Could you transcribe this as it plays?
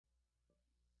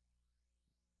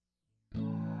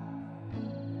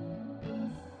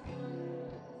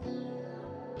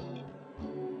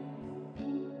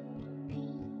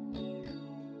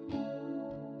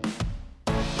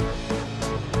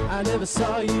I never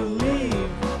saw you leave,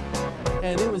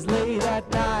 and it was late at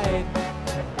night.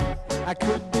 I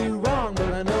could be wrong,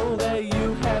 but I know that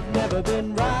you have never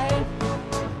been right.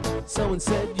 Someone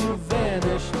said you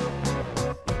vanished,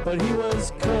 but he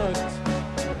was cooked.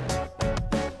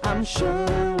 I'm sure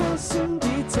there was some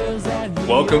details that he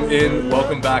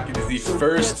Welcome back. It is the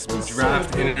first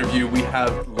draft interview we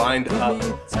have lined up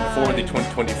for the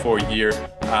 2024 year.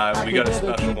 We got a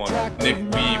special one. Nick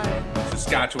Wiebe,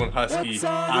 Saskatchewan Husky,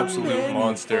 absolute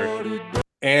monster.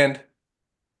 And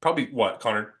probably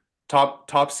Connor? Top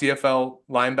CFL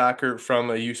linebacker from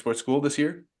a U Sports school this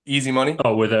year? Easy money?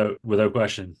 Oh, without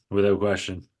question.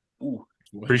 Ooh,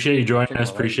 appreciate you joining us.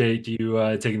 Appreciate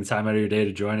you taking the time out of your day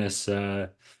to join us.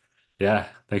 Yeah,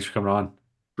 thanks for coming on.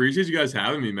 Appreciate you guys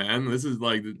having me, man. This is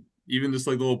like even just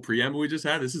like the little preamble we just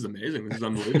had. This is amazing. This is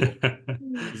unbelievable.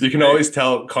 You can always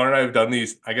tell Connor and I have done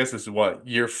these. I guess this is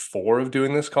year 4 of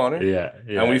doing this, Connor? Yeah.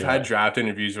 And we've had draft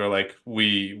interviews where like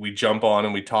we jump on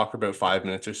and we talk for about 5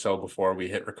 minutes or so before we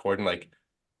hit record, and like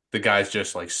the guy's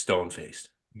just like stone faced,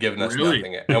 giving us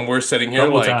nothing. And we're sitting here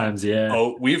like, times,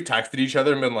 oh, we've texted each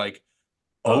other and been like,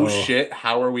 oh shit,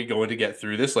 how are we going to get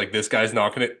through this? Like, this guy's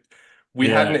not gonna. We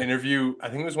had an interview, I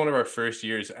think it was one of our first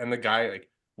years, and the guy, like,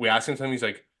 we asked him something, he's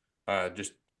like,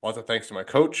 just lots of thanks to my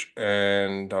coach,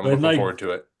 and I'm looking forward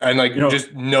to it. And like,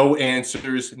 just no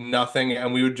answers, nothing,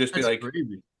 and we would just be like,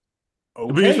 crazy.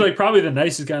 Okay. But he's like probably the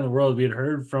nicest guy in the world. We had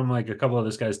heard from like a couple of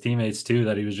this guy's teammates too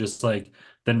that he was just like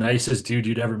the nicest dude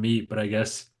you'd ever meet. But I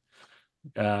guess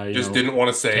didn't want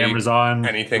to say cameras on,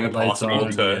 anything possible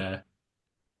to.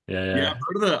 Yeah.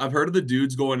 I've heard of the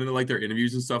dudes going into like their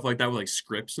interviews and stuff like that with like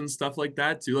scripts and stuff like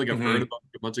that too. Like I've heard about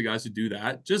a bunch of guys who do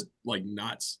that. Just like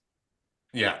nuts.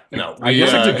 Yeah, no. I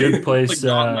guess it's a good place. Like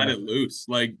not let it loose.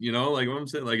 Like, like what I'm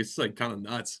saying? Like it's like kind of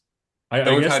nuts. I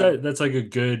guess that's like a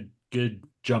good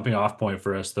jumping off point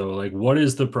for us though. Like what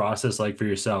is the process like for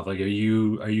yourself? Like are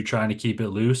you trying to keep it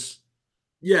loose?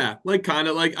 Yeah, like kind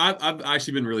of like I've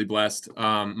actually been really blessed.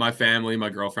 My family, my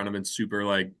girlfriend have been super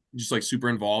like just like super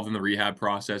involved in the rehab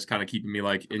process, kind of keeping me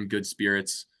like in good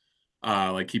spirits,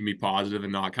 like keeping me positive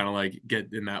and not kind of like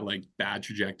get in that like bad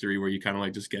trajectory where you kind of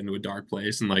like just get into a dark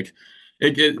place and like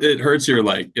it hurts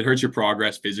your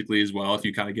progress physically as well if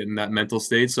you kind of get in that mental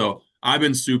state. So I've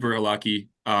been super lucky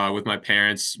with my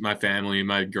parents, my family,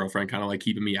 my girlfriend kind of like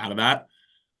keeping me out of that.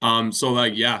 So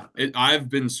like, yeah, I've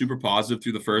been super positive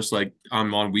through the first, like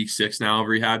I'm on week 6 now of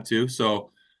rehab too.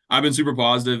 So I've been super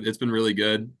positive. It's been really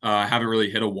good. I haven't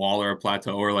really hit a wall or a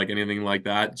plateau or like anything like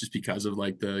that just because of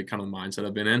like the kind of mindset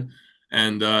I've been in.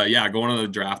 And yeah, going on the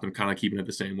draft, I'm kind of keeping it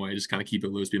the same way, just kind of keep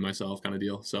it loose, be myself kind of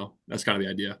deal. So that's kind of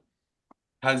the idea.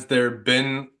 Has there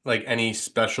been like any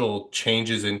special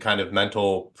changes in kind of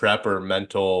mental prep or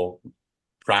mental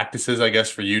practices, I guess,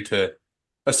 for you to,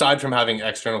 aside from having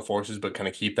external forces, but kind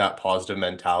of keep that positive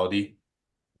mentality?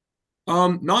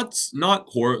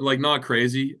 Not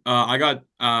crazy. I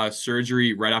got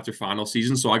surgery right after final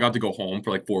season, so I got to go home for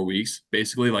like 4 weeks,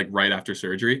 basically like right after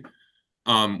surgery.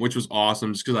 Which was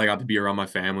awesome just because I got to be around my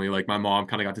family. Like my mom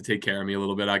kind of got to take care of me a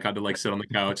little bit. I got to like sit on the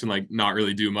couch and like not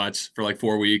really do much for like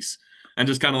 4 weeks and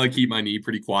just kind of like keep my knee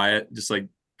pretty quiet, just like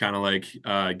kind of like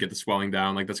get the swelling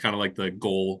down. Like that's kind of like the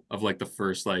goal of like the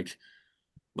first like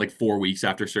 4 weeks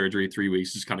after surgery, 3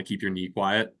 weeks, just kind of keep your knee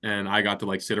quiet. And I got to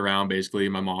like sit around basically.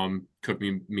 My mom cooked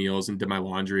me meals and did my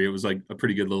laundry. It was like a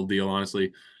pretty good little deal,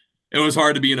 honestly. It was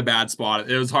hard to be in a bad spot.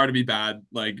 It was hard to be bad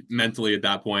like mentally at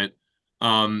that point.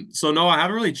 So no, I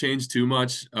haven't really changed too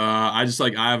much. I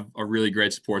have a really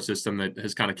great support system that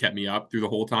has kind of kept me up through the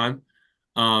whole time.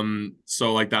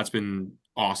 So like that's been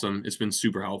awesome. It's been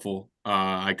super helpful.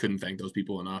 I couldn't thank those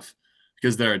people enough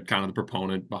because they're kind of the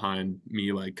proponent behind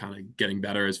me like kind of getting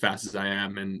better as fast as I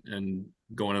am and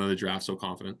going into the draft so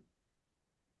confident.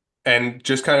 And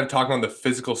just kind of talking on the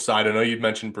physical side, I know you'd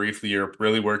mentioned briefly you're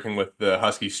really working with the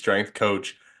Husky strength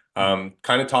coach. Kind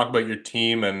of talk about your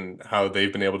team and how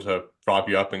they've been able to prop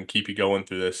you up and keep you going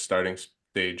through this starting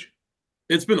stage.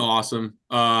 It's been awesome.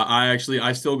 I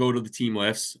still go to the team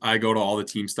lifts. I go to all the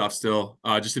team stuff still,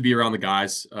 just to be around the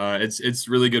guys. It's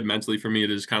really good mentally for me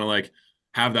to just kind of like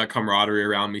have that camaraderie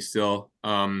around me still.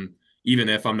 Even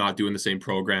if I'm not doing the same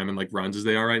program and like runs as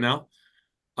they are right now.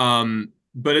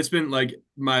 But it's been like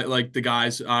the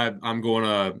guys I'm going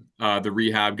to the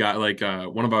rehab guy, like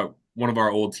one of our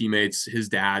old teammates, his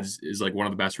dad's is like one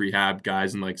of the best rehab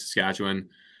guys in like Saskatchewan.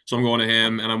 So I'm going to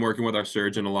him and I'm working with our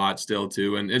surgeon a lot still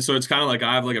too. And so it's kind of like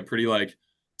I have like a pretty like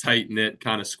tight knit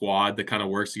kind of squad that kind of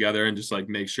works together and just like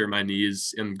make sure my knee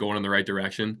is going in the right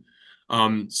direction.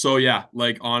 So yeah,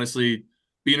 like honestly,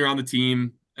 being around the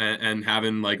team, and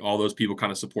having like all those people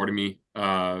kind of supporting me,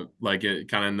 like it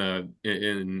kind of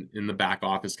in the back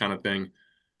office kind of thing,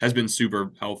 has been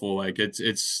super helpful. Like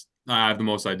it's I have the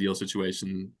most ideal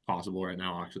situation possible right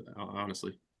now, actually,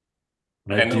 honestly.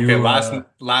 And I And okay, do.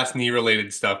 last knee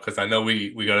related stuff because I know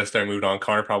we got to start moving on.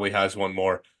 Connor probably has one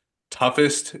more.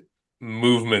 Toughest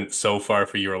movement so far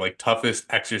for you, or like toughest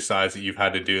exercise that you've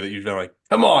had to do that you've been like,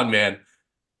 come on, man.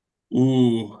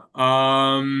 Ooh,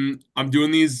 I'm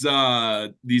doing these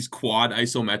quad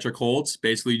isometric holds.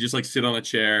 Basically, you just like sit on a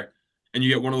chair and you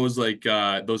get one of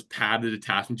those padded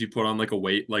attachments you put on like a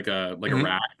weight, like a Hmm.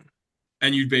 rack,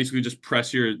 and you basically just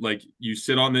press your like you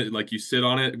sit on it like you sit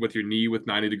on it with your knee with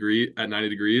 90 degrees,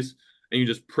 and you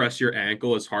just press your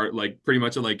ankle as hard like pretty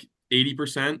much at like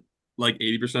 80%, like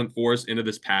 80% force into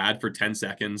this pad for 10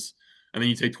 seconds, and then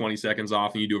you take 20 seconds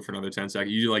off and you do it for another 10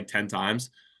 seconds. You do like 10 times.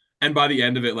 And by the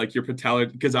end of it, like your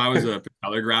patellar, because I was a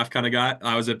patellar graph kind of guy,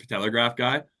 I was a patellar graph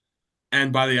guy.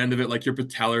 And by the end of it, like your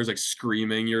patellar is like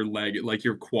screaming, your leg, like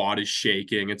your quad is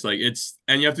shaking. And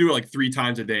you have to do it like 3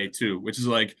 times a day too, which is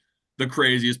like the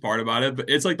craziest part about it. But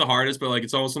it's like the hardest, but like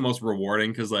it's almost the most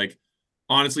rewarding because like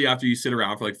honestly, after you sit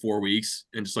around for like 4 weeks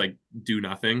and just like do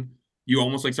nothing, you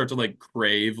almost like start to like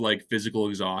crave like physical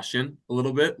exhaustion a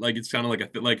little bit. Like it's kind of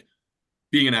like like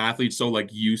being an athlete so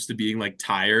like used to being like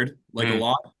tired like a Mm.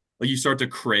 lot, like you start to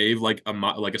crave like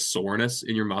like a soreness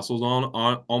in your muscles on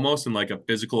almost, and like a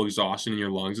physical exhaustion in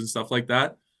your lungs and stuff like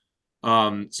that.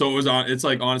 So it was on, it's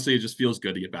like honestly it just feels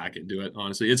good to get back into it.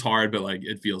 Honestly, it's hard, but like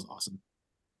it feels awesome.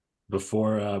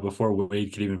 Before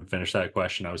Wade could even finish that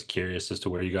question, I was curious as to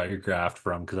where you got your graft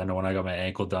from because I know when I got my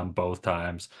ankle done both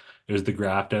times, it was the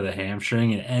graft of the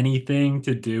hamstring and anything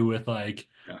to do with like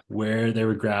Yeah. where they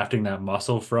were grafting that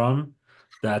muscle from.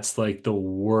 That's like the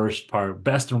worst part,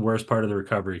 best and worst part of the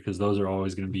recovery because those are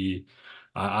always going to be,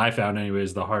 I found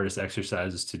anyways, the hardest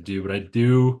exercises to do. But I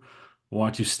do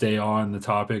want to stay on the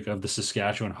topic of the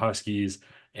Saskatchewan Huskies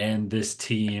and this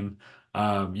team.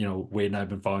 Wade and I have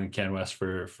been following Ken West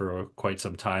for quite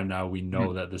some time now. We know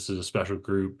Mhm. that this is a special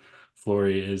group.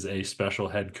 Flory is a special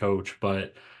head coach,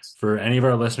 but for any of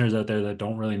our listeners out there that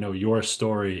don't really know your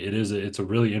story, it's a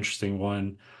really interesting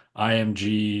one.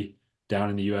 IMG down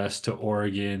in the US to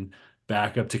Oregon,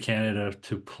 back up to Canada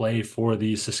to play for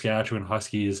the Saskatchewan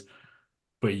Huskies.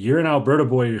 But you're an Alberta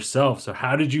boy yourself, so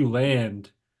how did you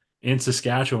land in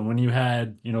Saskatchewan when you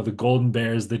had, the Golden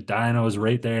Bears, the Dinos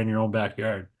right there in your own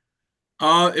backyard?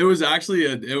 It was actually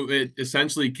it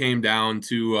essentially came down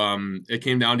to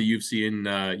U of C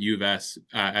and U of S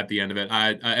at the end of it.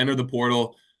 I entered the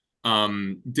portal,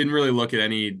 didn't really look at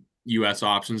any US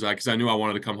options because I knew I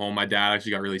wanted to come home. My dad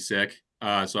actually got really sick,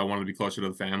 so I wanted to be closer to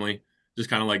the family, just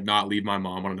kind of like not leave my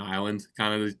mom on an island,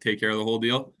 kind of to take care of the whole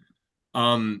deal.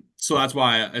 So that's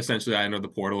why essentially I entered the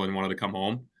portal and wanted to come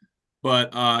home. But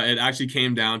it actually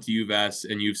came down to U of S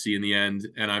and U of C in the end,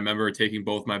 and I remember taking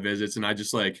both my visits, and I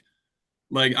just like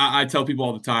I tell people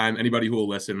all the time, anybody who will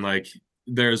listen, like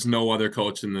there's no other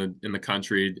coach in the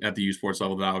country at the U Sports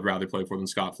level that I would rather play for than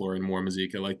Scott Flory and Moore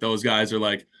Mazika. Like those guys are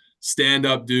like stand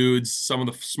up dudes, some of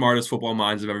the smartest football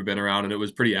minds I've ever been around, and it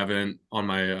was pretty evident on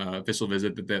my official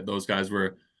visit that those guys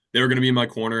were going to be in my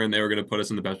corner and they were going to put us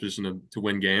in the best position to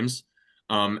win games.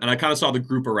 And I kind of saw the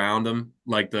group around them,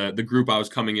 like the group I was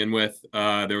coming in with.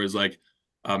 There was like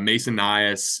Mason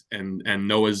Nias and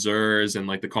Noah Zers and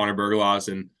like the Connor Berglos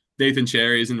and Nathan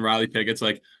Cherries and Riley Pickett's.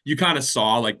 Like you kind of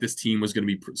saw like this team was going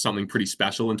to be something pretty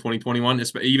special in 2021,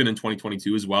 even in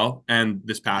 2022 as well. And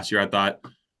this past year, I thought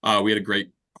we had a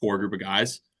great core group of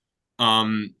guys.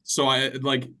 So I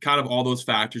like kind of all those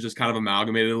factors just kind of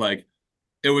amalgamated. Like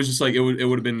it was just like it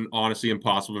would have been honestly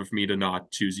impossible for me to not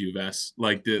choose U of S.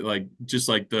 Like just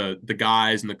like the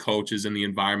guys and the coaches and the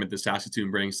environment that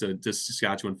Saskatoon brings to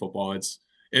Saskatchewan football.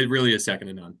 It really is second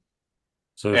to none.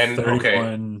 So And okay,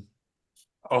 31.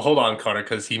 oh, hold on, Connor,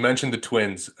 because he mentioned the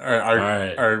twins. Are All are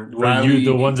right. are Well, the Riley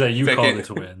ones that you call the Pickett,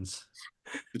 twins.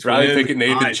 The Riley twins, Pickett,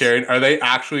 Nathan guys. Cherry, are they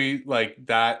actually like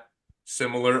that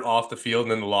similar off the field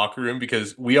and in the locker room?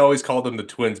 Because we always call them the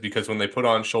twins because when they put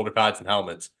on shoulder pads and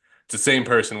helmets, it's the same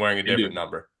person wearing a They different do.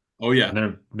 number. Oh yeah. And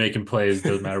they're making plays,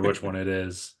 doesn't matter which one it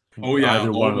is. Oh yeah,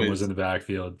 Either one of them was in always. the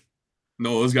backfield.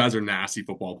 No, those guys are nasty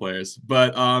football players,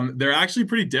 but they're actually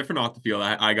pretty different off the field.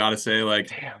 I gotta say, like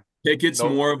Damn. Pickett's No.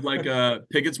 more of like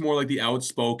Pickett's more like the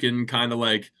outspoken kind of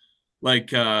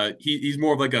he's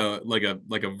more of like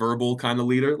a verbal kind of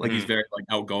leader. Like he's Mhm. very like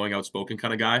outgoing, outspoken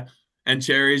kind of guy. And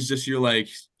Cherry's just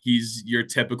he's your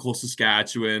typical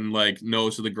Saskatchewan, like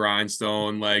nose to the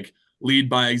grindstone, like lead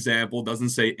by example, doesn't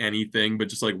say anything, but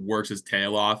just like works his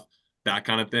tail off, that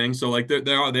kind of thing. So like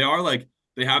they are like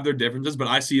they have their differences, but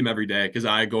I see them every day because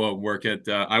I go out and work at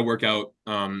I work out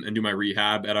and do my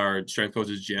rehab at our strength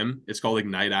coach's gym. It's called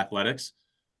Ignite Athletics.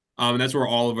 And that's where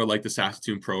all of our like the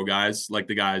Saskatoon pro guys, like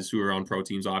the guys who are on pro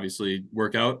teams, obviously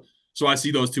work out. So I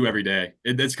see those two every day.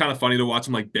 It's kind of funny to watch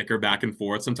them like bicker back and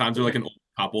forth. Sometimes they're like an old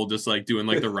couple just like doing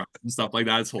like the runs and stuff like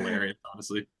that. It's hilarious,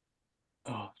 honestly.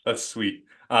 Oh, that's sweet.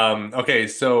 Okay,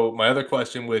 so my other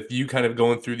question with you kind of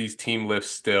going through these team lifts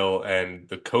still and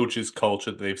the coaches'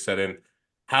 culture that they've set in,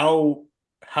 how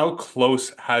how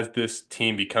close has this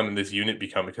team become and this unit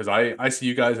become? Because I see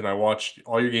you guys and I watch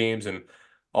all your games and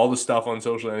all the stuff on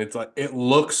social, and it's like it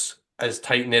looks as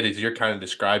tight knit as you're kind of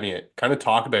describing it. Kind of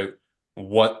talk about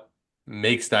what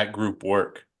makes that group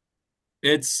work.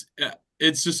 It's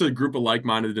just a group of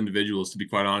like-minded individuals, to be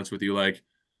quite honest with you. Like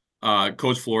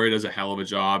Coach Flory does a hell of a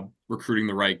job recruiting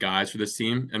the right guys for this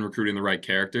team and recruiting the right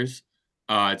characters.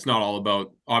 It's not all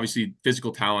about obviously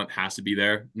physical talent has to be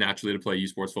there naturally to play U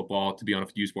Sports football to be on a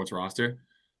U Sports roster.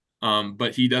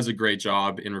 But he does a great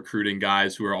job in recruiting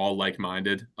guys who are all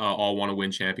like-minded, all want to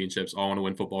win championships, all want to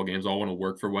win football games, all want to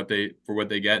work for what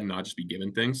they get and not just be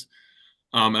given things.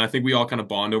 And I think we all kind of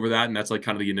bond over that, and that's like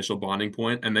kind of the initial bonding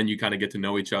point. And then you kind of get to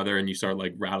know each other, and you start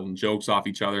like rattling jokes off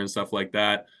each other and stuff like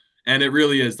that. And it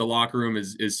really is the locker room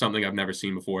is something I've never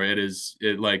seen before. It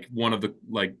like one of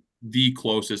the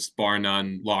closest bar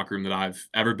none locker room that I've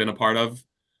ever been a part of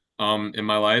in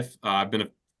my life. I've been a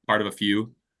part of a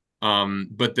few,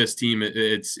 but this team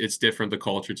it's different. The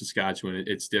culture, Saskatchewan,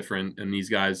 it's different, and these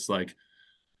guys like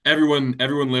everyone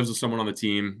lives with someone on the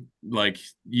team. Like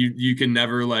you can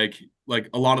never like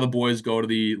a lot of the boys go to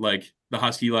the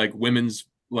Husky like women's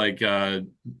like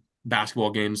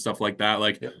basketball games, stuff like that.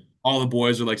 Like Yep. all the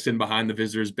boys are like sitting behind the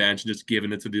visitors bench and just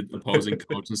giving it to the opposing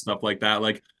coach and stuff like that.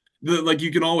 Like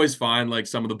you can always find like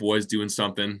some of the boys doing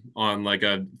something on like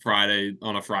a Friday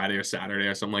or Saturday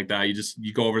or something like that.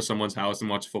 You go over to someone's house and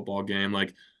watch a football game.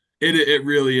 Like it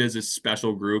really is a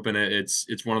special group, and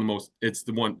it's one of the most it's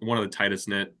the one of the tightest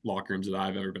knit locker rooms that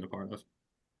I've ever been a part of.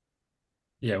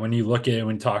 Yeah, when you look at it,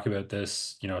 when you talk about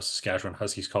this, Saskatchewan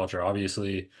Huskies culture,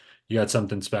 obviously you got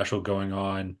something special going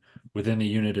on within the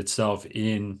unit itself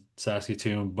in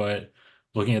Saskatoon. But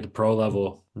looking at the pro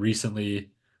level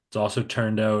recently, it's also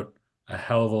turned out a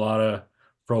hell of a lot of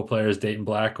pro players. Dayton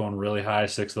Black going really high,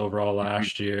 sixth overall Mhm.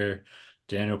 last year.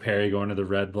 Daniel Perry going to the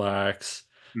Red Blacks.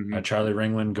 Mhm. Charlie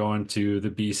Ringland going to the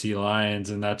BC Lions,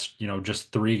 and that's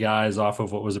just three guys off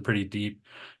of what was a pretty deep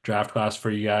draft class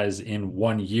for you guys in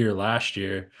 1 year last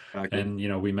year. Exactly.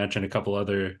 And we mentioned a couple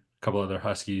other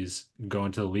Huskies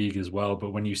going to the league as well.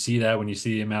 But when you see that, when you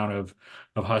see the amount of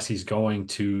Huskies going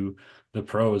to the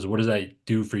pros, what does that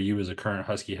do for you as a current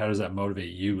Husky? How does that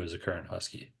motivate you as a current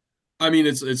Husky? I mean,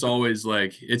 it's always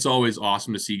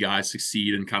awesome to see guys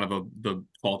succeed in kind of the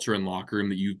culture and locker room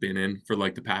that you've been in for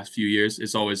like the past few years.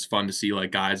 It's always fun to see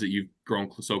like guys that you've grown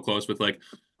so close with. Like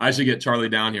I should get Charlie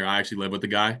down here. I actually live with the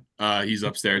guy. He's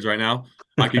upstairs right now.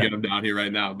 I could get him down here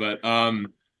right now. But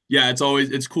yeah,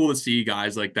 it's cool to see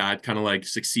guys like that kind of like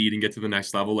succeed and get to the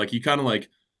next level. Like you kind of like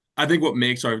I think what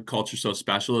makes our culture so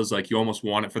special is like you almost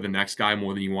want it for the next guy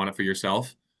more than you want it for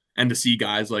yourself. And to see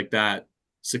guys like that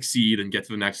succeed and get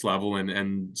to the next level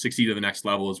and succeed at the next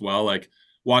level as well. Like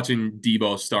watching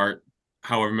Debo start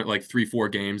however like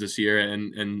 3-4 games this year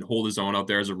and hold his own out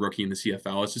there as a rookie in the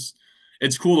CFL.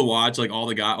 It's cool to watch. Like all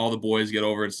the boys get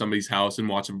over to somebody's house and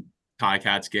watch a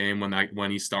Cats game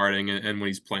when he's starting and when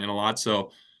he's playing a lot.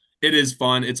 So it is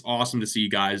fun. It's awesome to see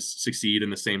guys succeed in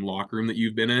the same locker room that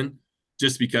you've been in,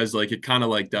 just because like it kind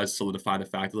of like does solidify the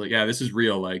fact that like yeah, this is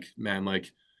real. Like man,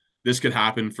 like this could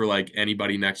happen for like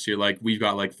anybody next year. Like we've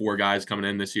got like 4 guys coming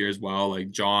in this year as well, like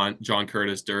John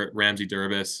Curtis, Ramsey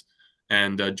Durbis,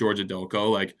 and Georgia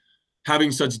Doko. Like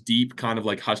having such deep kind of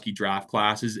like Husky draft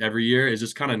classes every year is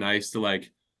just kind of nice to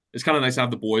like. It's kind of nice to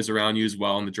have the boys around you as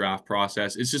well in the draft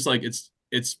process. It's just like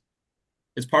it's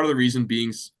part of the reason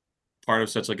being part of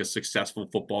such like a successful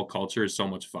football culture is so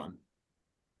much fun.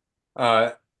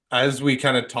 Uh, as we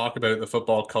kind of talk about the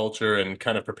football culture and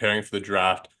kind of preparing for the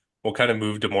draft, we'll kind of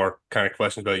move to more kind of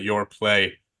questions about your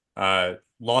play.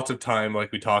 Lots of time,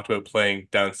 like we talked about, playing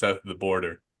down south of the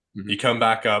border. Mhm. You come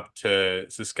back up to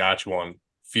Saskatchewan,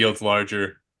 field's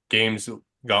larger, games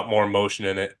got more motion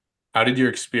in it. How did your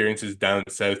experiences down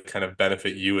south kind of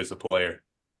benefit you as a player?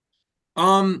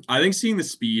 I think seeing the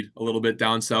speed a little bit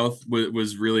down south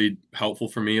was really helpful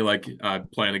for me. Like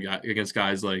playing against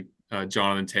guys like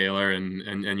Jonathan Taylor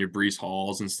and your Brees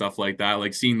Halls and stuff like that.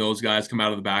 Like seeing those guys come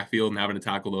out of the backfield and having to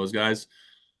tackle those guys.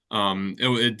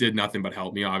 It did nothing but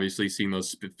help me. Obviously, seeing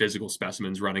those physical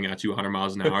specimens running at you 100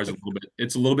 miles an hour is a little bit.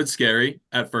 It's a little bit scary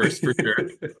at first, for sure.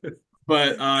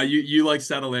 But you like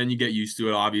settle in, you get used to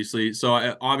it, obviously.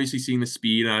 So obviously seeing the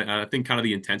speed, I think kind of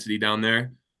the intensity down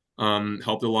there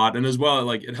helped a lot. And as well,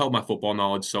 like it helped my football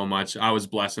knowledge so much. I was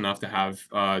blessed enough to have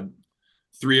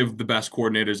three of the best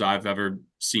coordinators I've ever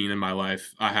seen in my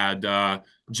life. I had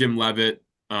Jim Levitt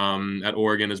at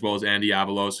Oregon, as well as Andy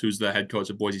Avalos, who's the head coach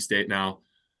at Boise State now.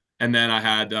 And then I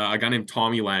had a guy named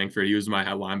Tommy Langford. He was my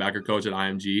head linebacker coach at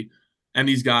IMG. And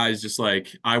these guys just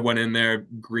like, I went in there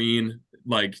green,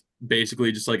 like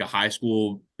basically just like a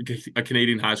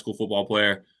Canadian high school football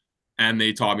player. And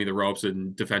they taught me the ropes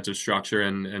and defensive structure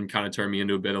and kind of turned me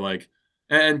into a bit of like,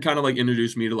 and kind of like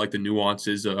introduced me to like the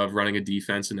nuances of running a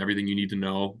defense and everything you need to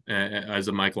know as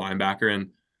a Mike linebacker.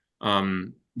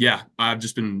 And yeah, I've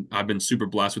been super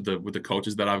blessed with the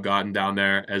coaches that I've gotten down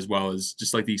there, as well as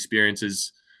just like the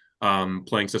experiences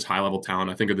playing such high level talent.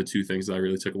 I think are the two things that I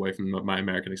really took away from my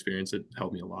American experience. It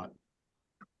helped me a lot.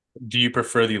 Do you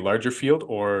prefer the larger field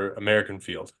or American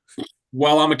field?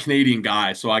 Well, I'm a Canadian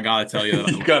guy, so I gotta tell you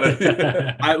that You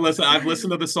gotta. I've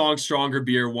listened to the song "Stronger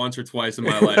Beer" once or twice in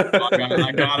my life. So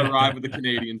I gotta ride with the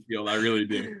Canadian field. I really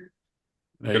do.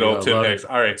 Good old Tim Hicks.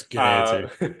 All right. Good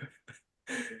answer.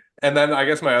 And then I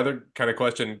guess my other kind of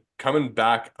question, coming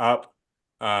back up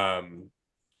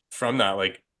from that,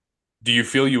 like, do you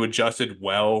feel you adjusted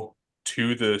well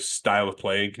to the style of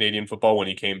play in Canadian football when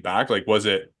you came back? Like,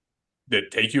 did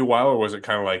it take you a while, or was it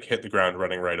kind of like hit the ground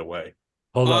running right away?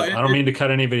 Hold up. I don't mean to cut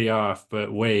anybody off,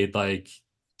 but Wade, like,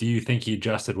 do you think he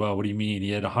adjusted well? What do you mean? He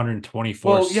had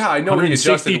 124, Well, yeah, I know he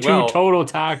adjusted well. total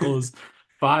tackles,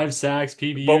 5 sacks,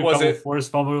 PBU, but was couple it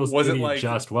forced fumbles. Was Did it he like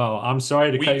adjust well? I'm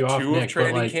sorry to cut you off, week 2 Nick, of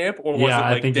training but like, camp, or was yeah, it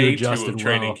I like think you day 2 adjusted of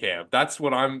training well. camp? That's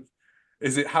what I'm.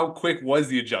 Is it how quick was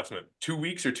the adjustment? 2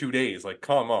 weeks or 2 days? Like,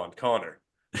 come on, Connor.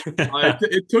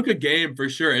 It took a game for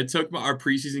sure. It took our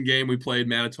preseason game. We played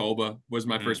Manitoba. Was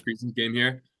my first preseason game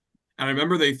here. And I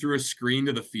remember they threw a screen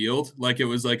to the field, like it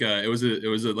was like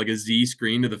like a Z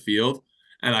screen to the field.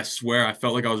 And I swear I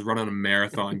felt like I was running a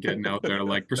marathon getting out there to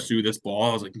like pursue this ball.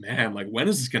 I was like, man, like when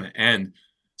is this gonna end?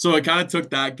 So it kind of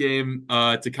took that game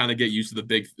to kind of get used to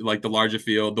the larger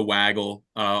field, the waggle,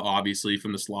 obviously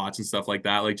from the slots and stuff like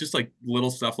that, like just like little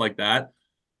stuff like that.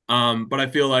 But I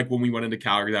feel like when we went into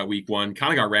Calgary that week 1,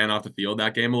 kind of got ran off the field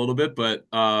that game a little bit, but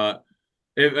I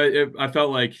felt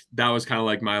like that was kind of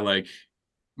like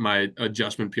my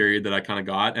adjustment period that I kind of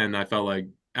got, and I felt like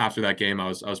after that game I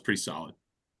was pretty solid.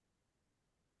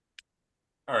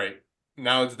 All right,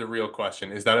 now it's the real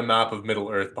question: is that a map of Middle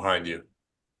Earth behind you?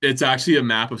 It's actually a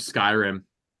map of Skyrim.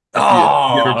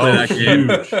 Oh, you ever play that game?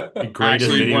 Huge! The greatest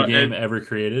Actually, video game ever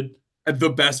created. The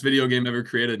best video game ever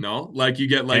created. No, like you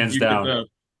get like Hands down.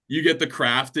 you get the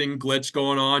crafting glitch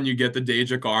going on. You get the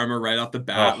Daedric armor right off the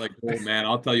bat. Like, oh man,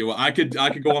 I'll tell you what, I could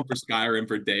go on for Skyrim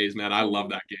for days, man. I love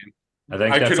that game. I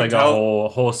think that's like a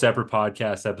whole separate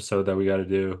podcast episode that we got to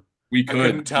do. I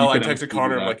couldn't tell. I texted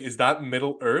Connor. I'm like, is that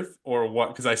Middle Earth or what?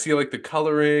 Because I see like the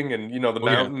coloring and the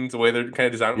mountains, the way they're kind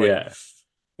of designed. Yeah.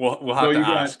 Like, we'll have to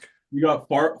ask. You got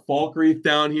Falkreath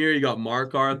down here. You got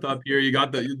Markarth up here. You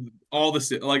got all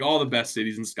the best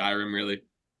cities in Skyrim, really.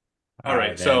 All right,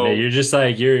 man. so you're just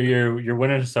like you're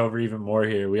winning us over even more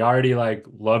here. We already like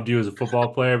loved you as a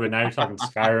football player, but now you're talking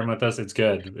Skyrim with us. It's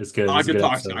good. It's good. I could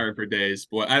talk Skyrim for days,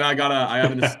 boy. And I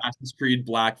have an Assassin's Creed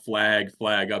Black flag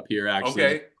up here actually.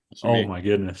 Okay. Oh my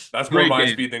goodness, that's more my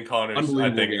speed than Connor's.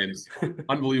 Unbelievable games.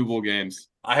 Unbelievable games.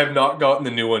 I have not gotten the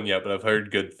new one yet, but I've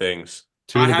heard good things.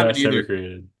 2 of the best ever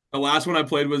created. The last one I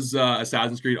played was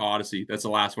Assassin's Creed Odyssey. That's the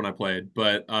last one I played,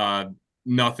 but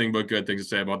nothing but good things to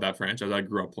say about that franchise. I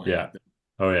grew up playing. Yeah.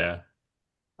 Oh yeah.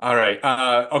 All right.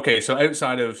 Okay. So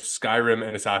outside of Skyrim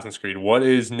and Assassin's Creed, what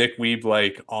is Nick Wiebe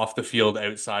like off the field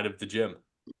outside of the gym?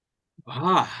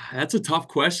 That's a tough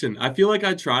question. I feel like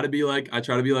I try to be like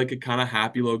a kind of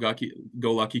happy,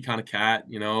 go lucky kind of cat.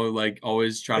 Like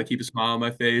always try to keep a smile on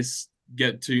my face,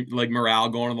 get to like morale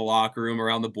going in the locker room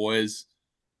around the boys.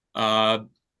 I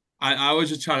always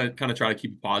just try to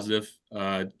keep it positive.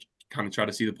 Kind of try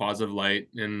to see the positive light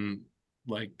in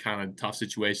like kind of tough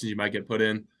situations you might get put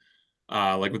in.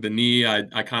 Like with the knee,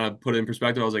 I kind of put it in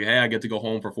perspective. I was like, hey, I get to go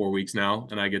home for 4 weeks now,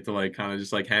 and I get to like kind of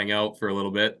just like hang out for a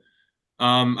little bit.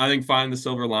 I think finding the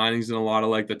silver linings in a lot of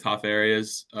like the tough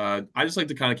areas. I just like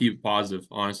to kind of keep it positive,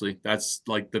 honestly. That's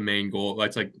like the main goal.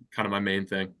 That's like kind of my main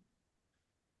thing.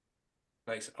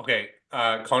 Nice. Okay.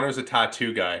 Connor's a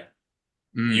tattoo guy.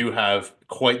 You have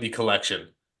quite the collection.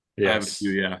 Yes.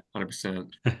 Yeah,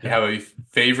 100%. You have a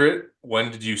favorite?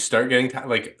 When did you start getting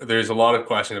like? There's a lot of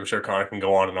questions. I'm sure Connor can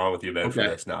go on and on with you about for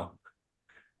this now.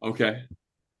 Okay.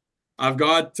 I've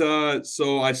got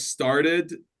so I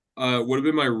started would have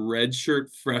been my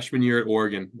redshirt freshman year at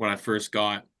Oregon when I first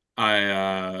got.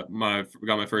 I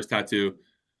got my first tattoo.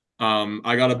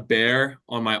 I got a bear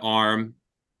on my arm.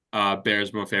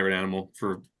 Bear's my favorite animal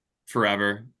for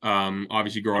forever.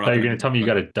 Obviously I growing thought up you in were gonna tell me you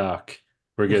got a duck.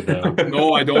 We're good though.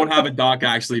 No, I don't have a duck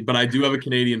actually, but I do have a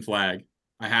Canadian flag.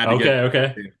 I had to get Okay,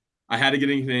 okay. I had to get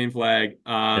a Canadian flag.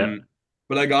 Yeah,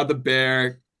 But I got the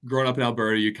bear. Growing up in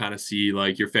Alberta, you kind of see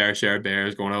like your fair share of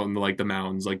bears going out in like the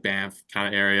mountains, like Banff kind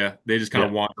of area. They just kind of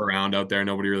yeah. wander around out there.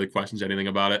 Nobody really questions anything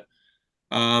about it.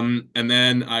 And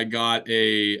then I got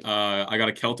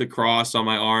a Celtic cross on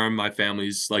my arm. My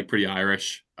family's like pretty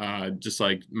Irish. Just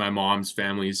like my mom's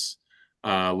family's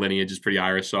lineage is pretty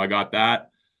Irish. So I got that.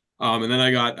 And then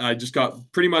I just got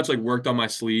pretty much like worked on my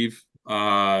sleeve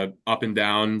up and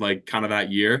down like kind of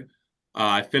that year.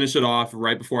 I finished it off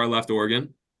right before I left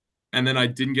Oregon. And then I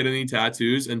didn't get any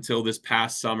tattoos until this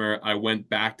past summer. I went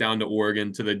back down to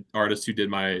Oregon to the artist who did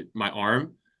my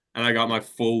arm, and I got my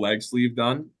full leg sleeve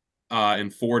done in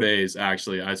 4 days.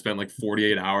 Actually, I spent like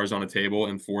 48 hours on a table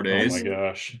in four Oh my days.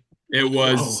 gosh.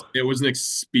 Whoa. It was an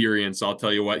experience. I'll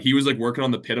tell you what. He was like working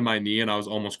on the pit of my knee, and I was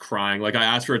almost crying. Like I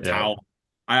asked for a Yeah. towel.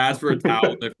 I asked for a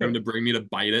towel for him to bring me to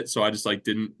bite it, so I just like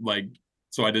didn't like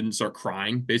so I didn't start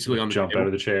crying basically on the Jump out table.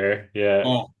 of the chair. Yeah.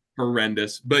 Oh,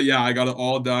 horrendous. But yeah, I got it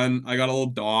all done. I got a little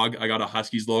dog. I got a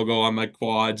Huskies logo on my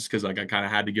quad just because like I kind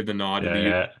of had to give the nod to Yeah, the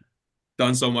yeah.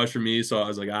 done so much for me. So I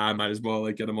was like, I might as well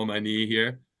like get him on my knee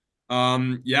here.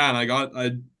 Yeah,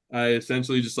 and I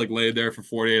essentially just like laid there for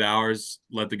 48 hours,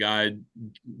 let the guy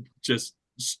just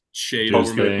shade Do his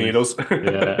over Poke you me. with thing. needles.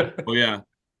 Yeah. Oh yeah,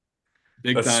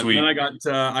 big That's time. And then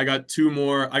sweet. I got two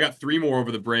more. I got three more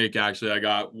over the break actually. I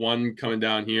got one coming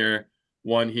down here,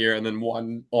 one here, and then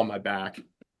one on my back.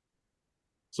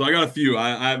 So I got a few.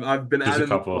 I've been Just a adding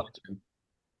the couple. collection.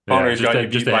 Yeah, Connor's got you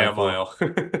just beat a by a handful.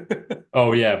 mile.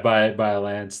 Oh yeah, by a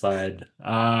landslide.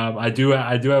 I do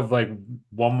have like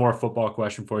one more football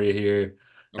question for you here,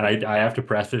 and Okay. I have to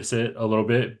preface it a little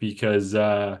bit because you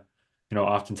know,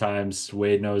 oftentimes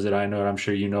Wade knows it, I know it, I'm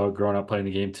sure you know it, growing up playing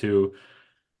the game too.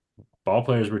 Ball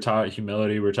players were taught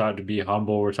humility, we're taught to be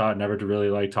humble, we're taught never to really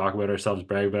like talk about ourselves,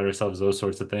 brag about ourselves, those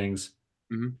sorts of things.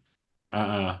 Hmm.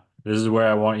 This is where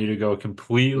I want you to go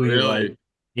completely like Really?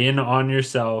 in on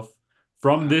yourself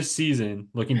from this season,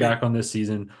 looking back on this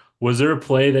season. Was there a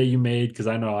play that you made? Because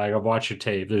I know like, I've watched your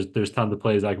tape. There's tons of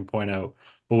plays I can point out.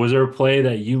 But was there a play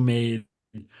that you made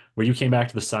where you came back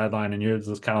to the sideline and you're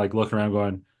just kind of like looking around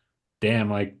going, damn,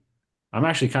 like I'm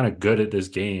actually kind of good at this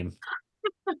game.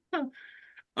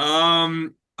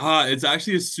 It's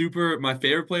actually a super. My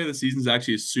favorite play of the season is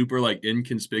actually a super like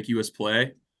inconspicuous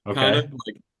play, kind of Okay.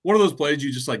 like one of those plays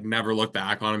you just like never look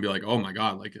back on and be like, oh my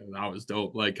god, like that was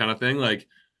dope, like kind of thing. Like,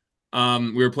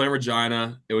 we were playing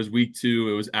Regina. It was week 2.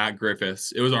 It was at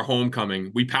Griffiths. It was our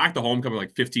homecoming. We packed the homecoming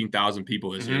like 15,000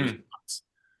 people this year. It was Mhm. nuts.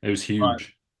 It was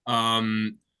huge. But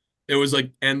it was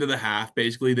like end of the half.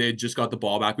 Basically, they had just got the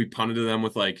ball back. We punted to them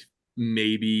with like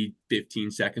maybe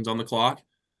 15 seconds on the clock.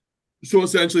 So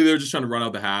essentially, they were just trying to run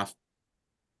out the half,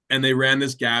 and they ran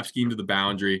this gap scheme to the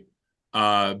boundary,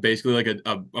 basically like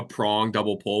a prong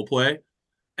double pull play.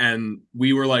 And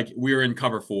we were in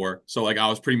cover 4, so like I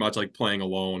was pretty much like playing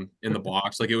alone in the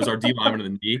box. Like it was our D lineman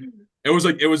and the knee.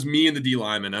 It was me and the D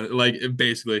lineman, and like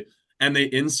basically. And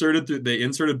they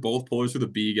inserted both pullers through the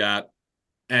B gap.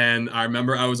 And I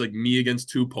remember I was like me against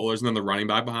 2 pullers and then the running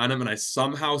back behind him. And I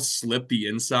somehow slipped the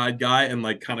inside guy and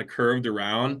like kind of curved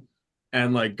around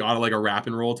and like got like a wrap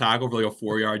and roll tackle for like a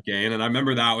 4-yard gain. And I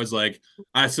remember that was like,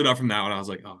 I stood up from that one. I was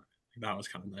like, oh, that was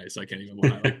kind of nice. I can't even lie.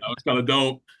 Like that was kind of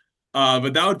dope.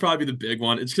 But that would probably be the big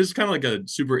one. It's just kind of like a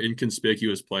super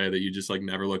inconspicuous play that you just like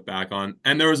never look back on.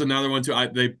 And there was another one too.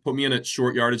 They put me in at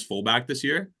short yardage fullback this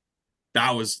year.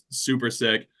 That was super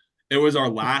sick. It was our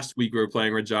last week we were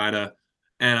playing Regina,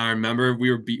 and I remember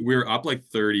we were up like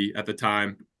 30 at the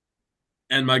time,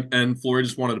 and Flory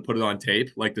just wanted to put it on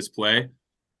tape like this play.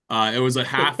 It was a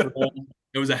half roll.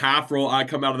 It was a half roll. I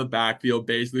come out of the backfield,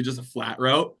 basically just a flat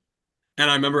route, and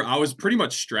I remember I was pretty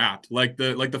much strapped. Like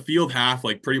the field half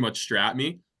like pretty much strapped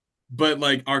me, but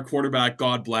like our quarterback,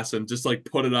 God bless him, just like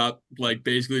put it up, like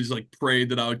basically just like prayed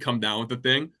that I would come down with the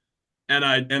thing. And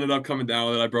I ended up coming down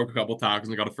with it. I broke a couple tackles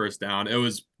and got a first down. It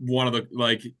was one of the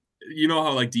like, you know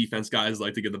how like defense guys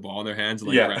like to get the ball in their hands and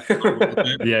like Yeah. rest a little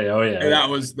bit. Yeah, oh yeah, And yeah.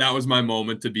 that was my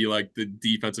moment to be like the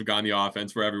defensive guy in the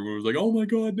offense where everyone was like, "Oh my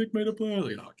god, Nick made a play!" I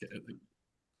was like,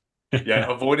 okay, Yeah,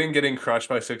 avoiding getting crushed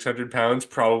by 600 pounds,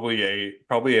 probably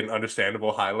an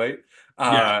understandable highlight. yeah,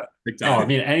 Uh, big Oh, I time.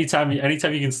 mean, anytime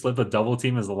you can slip a double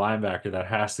team as a linebacker, that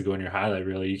has to go in your highlight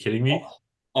reel. Are you kidding me? Oh,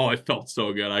 oh, it felt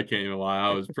so good. I can't even lie.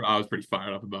 I was pretty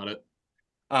fired up about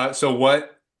it. so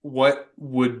what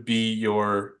would be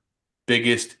your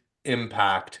biggest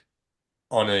impact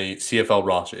on a CFL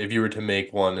roster, if you were to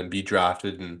make one and be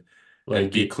drafted and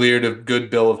Like be cleared a good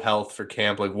bill of health for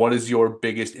camp, like what is your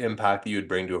biggest impact that you would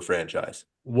bring to a franchise?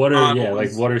 I've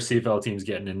always what are CFL teams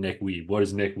getting in Nick Weeb? What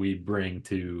does Nick Weeb bring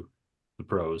to the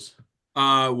pros?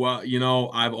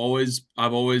 Well, I've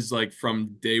always like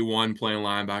from day one playing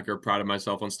linebacker, prided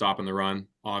myself on stopping the run.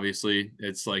 Obviously,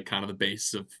 it's like kind of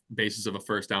the basis of a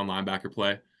first down linebacker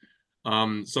play.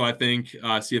 So I think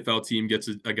CFL team gets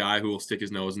a guy who will stick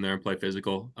his nose in there and play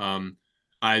physical.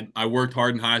 I worked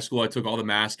hard in high school. I took all the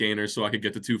mass gainers so I could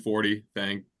get to 240.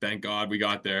 Thank God we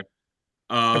got there.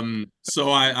 So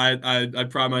I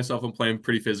pride myself on playing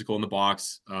pretty physical in the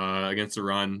box against the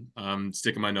run,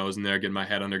 sticking my nose in there, getting my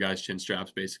head under guys' chin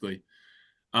straps, basically.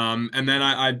 And then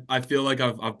I feel like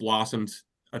I've blossomed,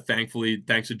 thankfully,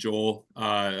 thanks to Joel,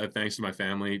 thanks to my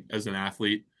family as an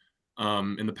athlete.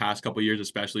 In the past couple of years,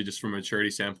 especially just from a maturity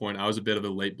standpoint, I was a bit of a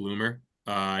late bloomer.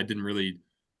 I didn't really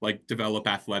like develop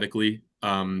athletically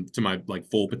to my like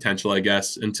full potential, I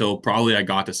guess, until probably I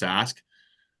got to Sask.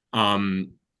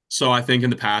 So I think in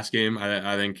the pass game,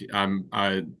 I think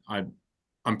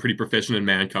I'm pretty proficient in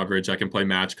man coverage. I can play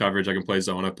match coverage. I can play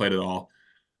zone. I've played it all.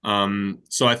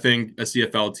 So I think a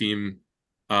CFL team,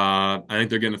 I think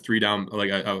they're getting a three down, like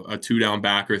a two down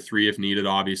back or three if needed,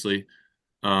 obviously,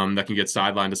 that can get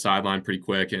sideline to sideline pretty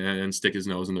quick and stick his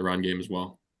nose in the run game as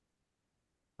well.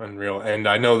 Unreal. And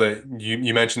I know that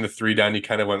you mentioned the three down. You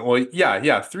kind of went, well,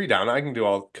 yeah, three down. I can do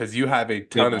all because you have a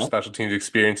ton of Yeah. special teams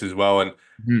experience as well. And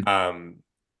Mhm.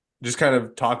 just kind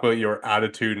of talk about your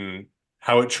attitude and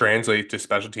how it translates to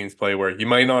special teams play, where you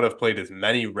might not have played as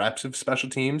many reps of special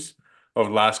teams over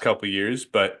the last couple of years,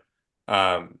 but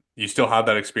you still have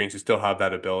that experience, you still have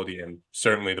that ability, and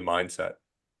certainly the mindset.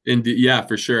 And yeah,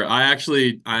 for sure. I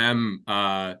actually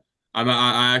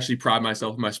pride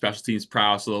myself in my special teams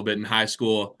prowess a little bit. In high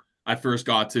school, I first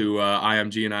got to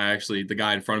IMG, and the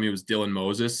guy in front of me was Dylan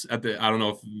Moses. I don't know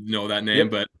if you know that name,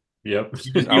 Yep. but Yep.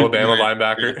 he was the Alabama guy. Yeah,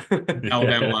 linebacker.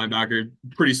 Alabama Yeah. linebacker,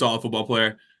 pretty solid football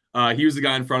player. He was the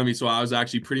guy in front of me, so I was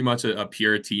actually pretty much a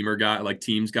pure teamer guy, like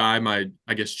teams guy.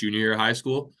 I guess junior year of high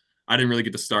school. I didn't really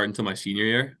get to start until my senior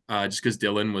year, just because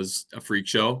Dylan was a freak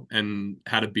show and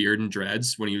had a beard and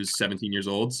dreads when he was 17 years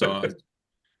old. So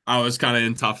I was kind of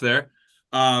in tough there.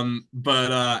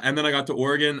 But and then I got to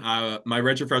Oregon. My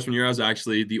redshirt freshman year, I was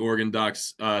actually the Oregon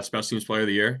Ducks special teams player of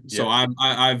the year. So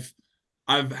Yeah.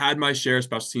 I've had my share of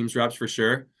special teams reps for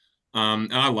sure.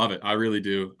 And I love it. I really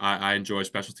do. I enjoy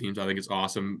special teams. I think it's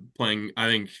awesome playing. I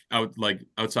think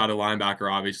outside of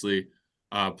linebacker, obviously,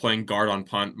 playing guard on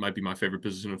punt might be my favorite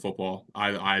position in football.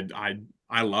 I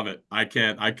love it.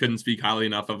 I couldn't speak highly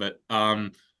enough of it.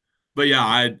 But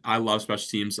yeah, I love special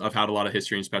teams. I've had a lot of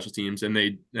history in special teams,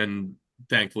 and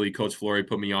thankfully Coach Flory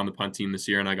put me on the punt team this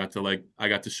year, and I got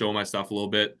to show my stuff a little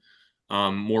bit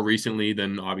more recently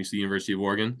than obviously University of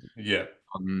Oregon. Yeah.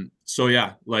 So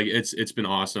yeah, like it's been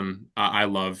awesome. I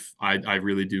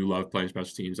really do love playing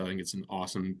special teams. I think it's an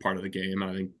awesome part of the game.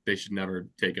 I think they should never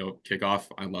take out kickoff.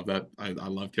 I love that. I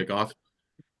love kickoff.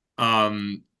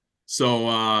 Um,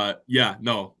 yeah,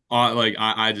 no, like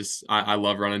I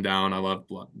love running down. I love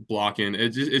blocking.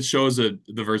 It shows the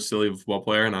versatility of a football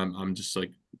player, and I'm just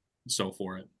like so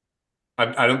for it.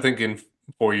 I don't think in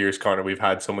 4 years, Connor, we've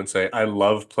had someone say, I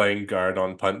love playing guard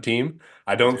on punt team.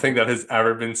 I don't think that has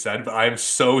ever been said, but I am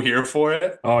so here for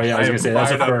it. Oh yeah, I I was am gonna say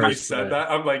that's a fired up that you first, said but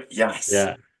that. I'm like, yes,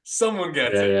 yeah, someone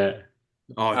gets yeah, it. yeah.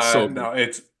 Oh, it's so good. No,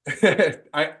 it's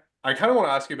I kind of want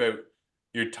to ask you about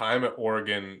your time at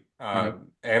Oregon Mhm.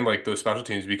 and like those special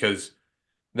teams because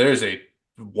there's a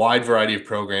wide variety of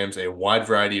programs, a wide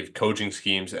variety of coaching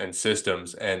schemes and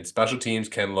systems, and special teams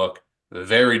can look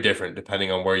very different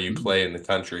depending on where you Mhm. play in the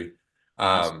country. Um,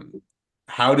 Absolutely.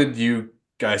 how did you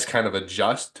guys kind of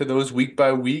adjust to those week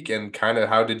by week, and kind of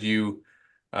how did you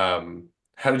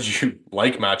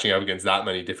like matching up against that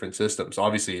many different systems?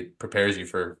 Obviously, it prepares you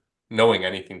for knowing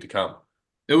anything to come.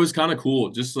 It was kind of cool.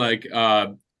 Just like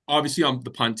obviously on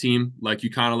the punt team, like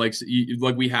you kind of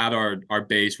like we had our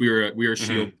base. We were a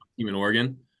shield Hmm. team in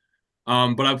Oregon.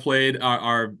 But I played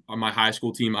on my high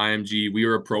school team, IMG. We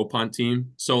were a pro punt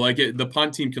team, so like the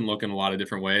punt team can look in a lot of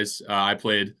different ways. I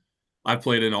played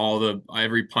in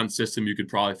every punt system you could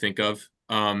probably think of.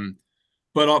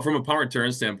 But from a punt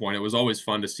return standpoint, it was always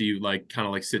fun to see like kind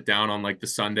of like sit down on like the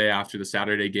Sunday after the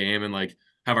Saturday game and like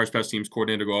have our special teams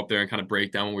coordinator go up there and kind of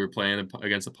break down what we were playing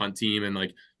against the punt team and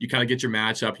like you kind of get your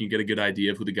matchup, you get a good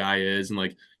idea of who the guy is, and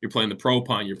like you're playing the pro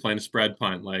punt, you're playing a spread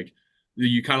punt, like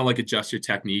you kind of like adjust your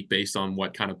technique based on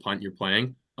what kind of punt you're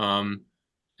playing.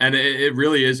 And it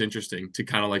really is interesting to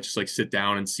kind of like just like sit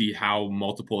down and see how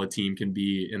multiple a team can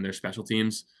be in their special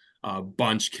teams.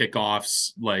 bunch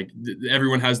kickoffs. Like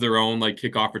everyone has their own like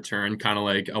kickoff return kind of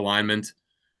like alignment.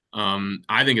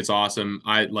 I think it's awesome.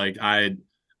 I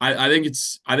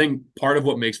think part of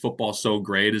what makes football so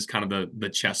great is kind of the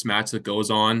chess match that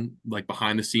goes on like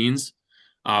behind the scenes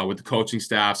with the coaching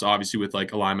staffs, obviously with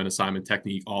like alignment, assignment,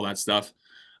 technique, all that stuff.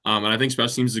 And I think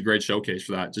special teams is a great showcase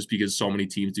for that, just because so many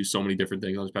teams do so many different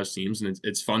things on special teams, and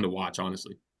it's fun to watch,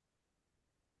 honestly.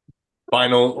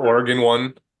 Final Oregon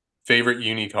one, favorite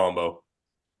uni combo.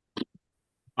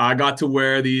 I got to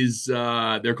wear these.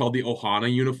 They're called the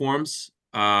Ohana uniforms.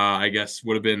 I guess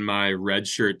would have been my red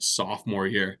shirt sophomore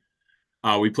year.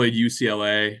 We played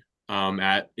UCLA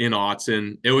in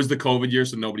Autzen. It was the COVID year,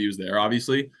 so nobody was there,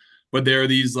 obviously. But there are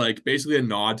these like basically a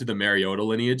nod to the Mariota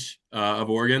lineage of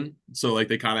Oregon. So like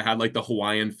they kind of had like the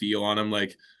Hawaiian feel on them,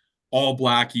 like all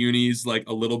black unis, like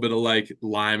a little bit of like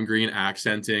lime green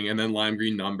accenting, and then lime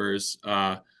green numbers.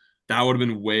 That would have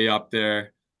been way up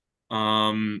there.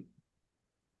 I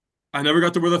never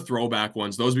got to wear the throwback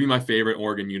ones. Those would be my favorite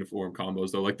Oregon uniform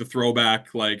combos, though. Like the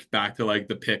throwback, like back to like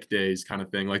the pick days kind of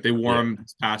thing. Like they wore them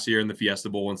this past year in the Fiesta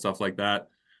Bowl and stuff like that.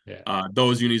 Yeah.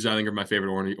 Those unis, I think, are my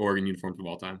favorite Oregon uniforms of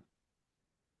all time.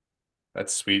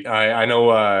 That's sweet. I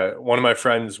know one of my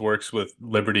friends works with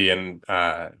Liberty, and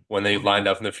when they lined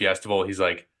up in the Fiesta Bowl, he's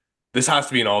like, this has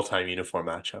to be an all-time uniform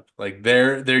matchup. Like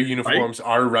their uniforms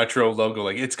are retro logo.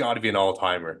 Like it's got to be an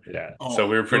all-timer. Yeah. So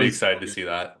we were pretty excited to see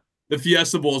that. The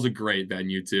Fiesta Bowl is a great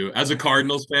venue too. As a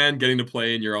Cardinals fan, getting to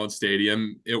play in your own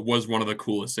stadium, it was one of the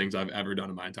coolest things I've ever done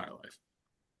in my entire life.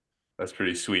 That's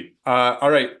pretty sweet. All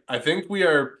right. I think we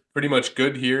are pretty much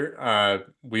good here.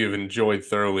 We have enjoyed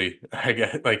thoroughly. I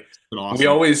guess like Awesome. we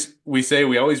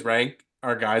always rank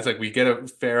our guys. Like we get a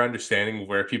fair understanding of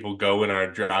where people go in our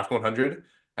draft 100,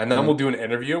 and then we'll do an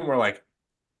interview, and we're like,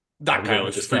 that guy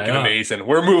was freaking amazing.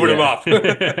 We're moving him up.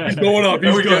 He's going up.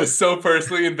 And we get so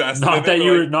personally invested. Not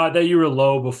that you were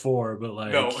low before, but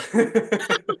like no.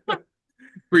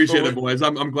 Appreciate it, boys.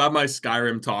 I'm glad my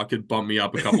Skyrim talk could bump me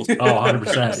up a couple.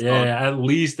 100%. Yeah, at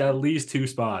least 2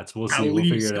 spots. We'll see. We'll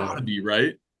figure it out. Gotta be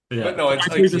right. Yeah. But no, it's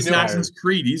like Assassin's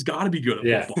Creed. He's got to be good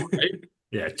at football, right?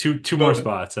 Yeah, two more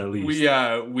spots at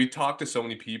least. We talked to so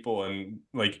many people, and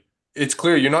like it's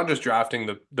clear you're not just drafting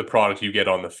the product you get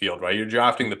on the field, right? You're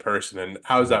drafting the person, and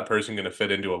how's that person going to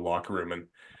fit into a locker room? And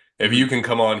if you can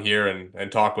come on here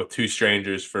and talk with 2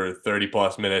 strangers for 30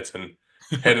 plus minutes and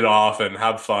hit it off and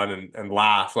have fun and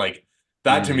laugh, like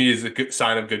that to me is a good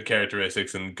sign of good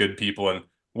characteristics and good people. And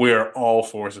we're all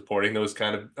for supporting those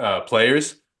kind of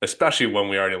players, especially when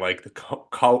we already like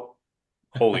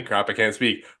holy crap, I can't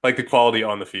speak, like the quality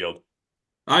on the field.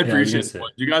 I appreciate it.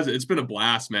 You guys, it's been a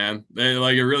blast, man.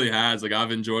 Like it really has. Like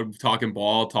I've enjoyed talking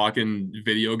ball, talking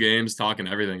video games, talking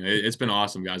everything. It's been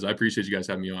awesome, guys. I appreciate you guys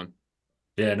having me on.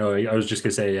 Yeah, no, I was just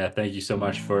gonna say, thank you so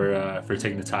much for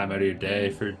taking the time out of your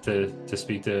day to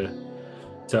speak to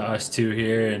us two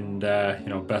here, and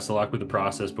best of luck with the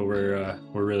process. But we're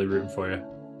really rooting for you.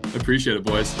 I appreciate it,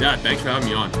 boys. Yeah, thanks for having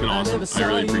me on. It's been awesome. I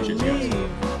really appreciate you guys.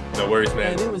 No worries,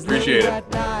 man. Appreciate it.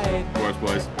 Of course,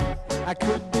 boys. I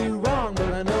could be wrong,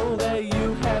 but I know that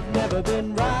you have never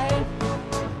been right.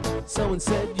 Someone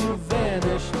said you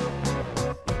vanished,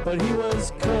 but he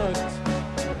was cooked.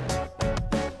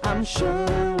 I'm sure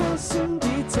there were some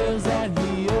details that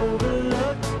he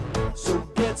overlooked. So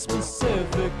get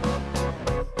specific,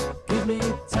 give me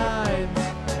times.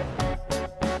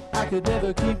 I could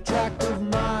never keep track of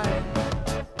mine.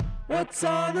 What's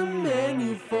on the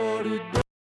menu for today?